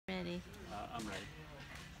I'm ready.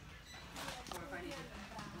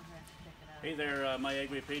 Hey there,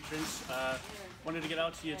 myAGWAY patrons. Wanted to get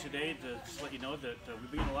out to you today to just let you know that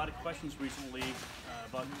we've been getting a lot of questions recently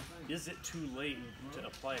about is it too late to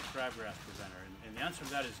apply a crabgrass preventer? And the answer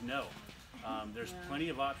to that is no. There's plenty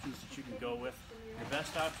of options that you can go with. The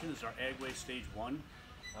best option is our AGWAY Stage 1.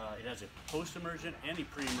 It has a post-emergent and a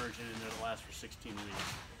pre-emergent in there that lasts for 16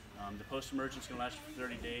 weeks. The post-emergent is going to last you for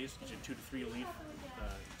 30 days. Gives you a 2 to 3 leaf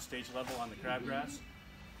stage level on the crabgrass.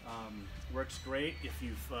 Works great if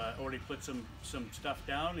you've already put some stuff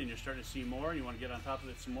down and you're starting to see more and you want to get on top of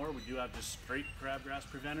it some more. We do have just straight crabgrass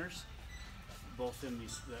preventers, both in the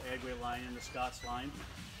AGWAY line and the Scott's line.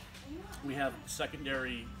 We have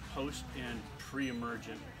secondary post and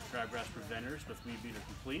pre-emergent crabgrass preventers with Weed Beater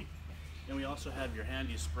Complete. And we also have your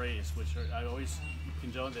handy sprays, which are, I always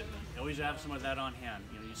condone that you always have some of that on hand.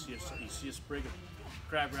 You know, you see a sprig of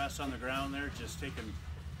crabgrass on the ground there, just take and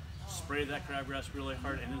spray that crabgrass really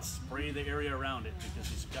hard and then spray the area around it, because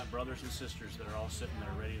he's got brothers and sisters that are all sitting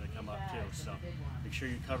there ready to come up too. So make sure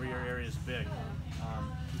you cover your areas big.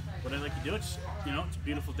 What I'd like to do, it's a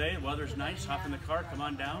beautiful day, the weather's nice, hop in the car, come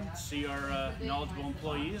on down, see our knowledgeable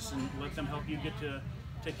employees and let them help you get to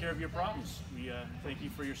take care of your problems. We thank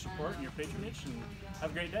you for your support and your patronage, and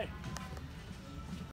have a great day.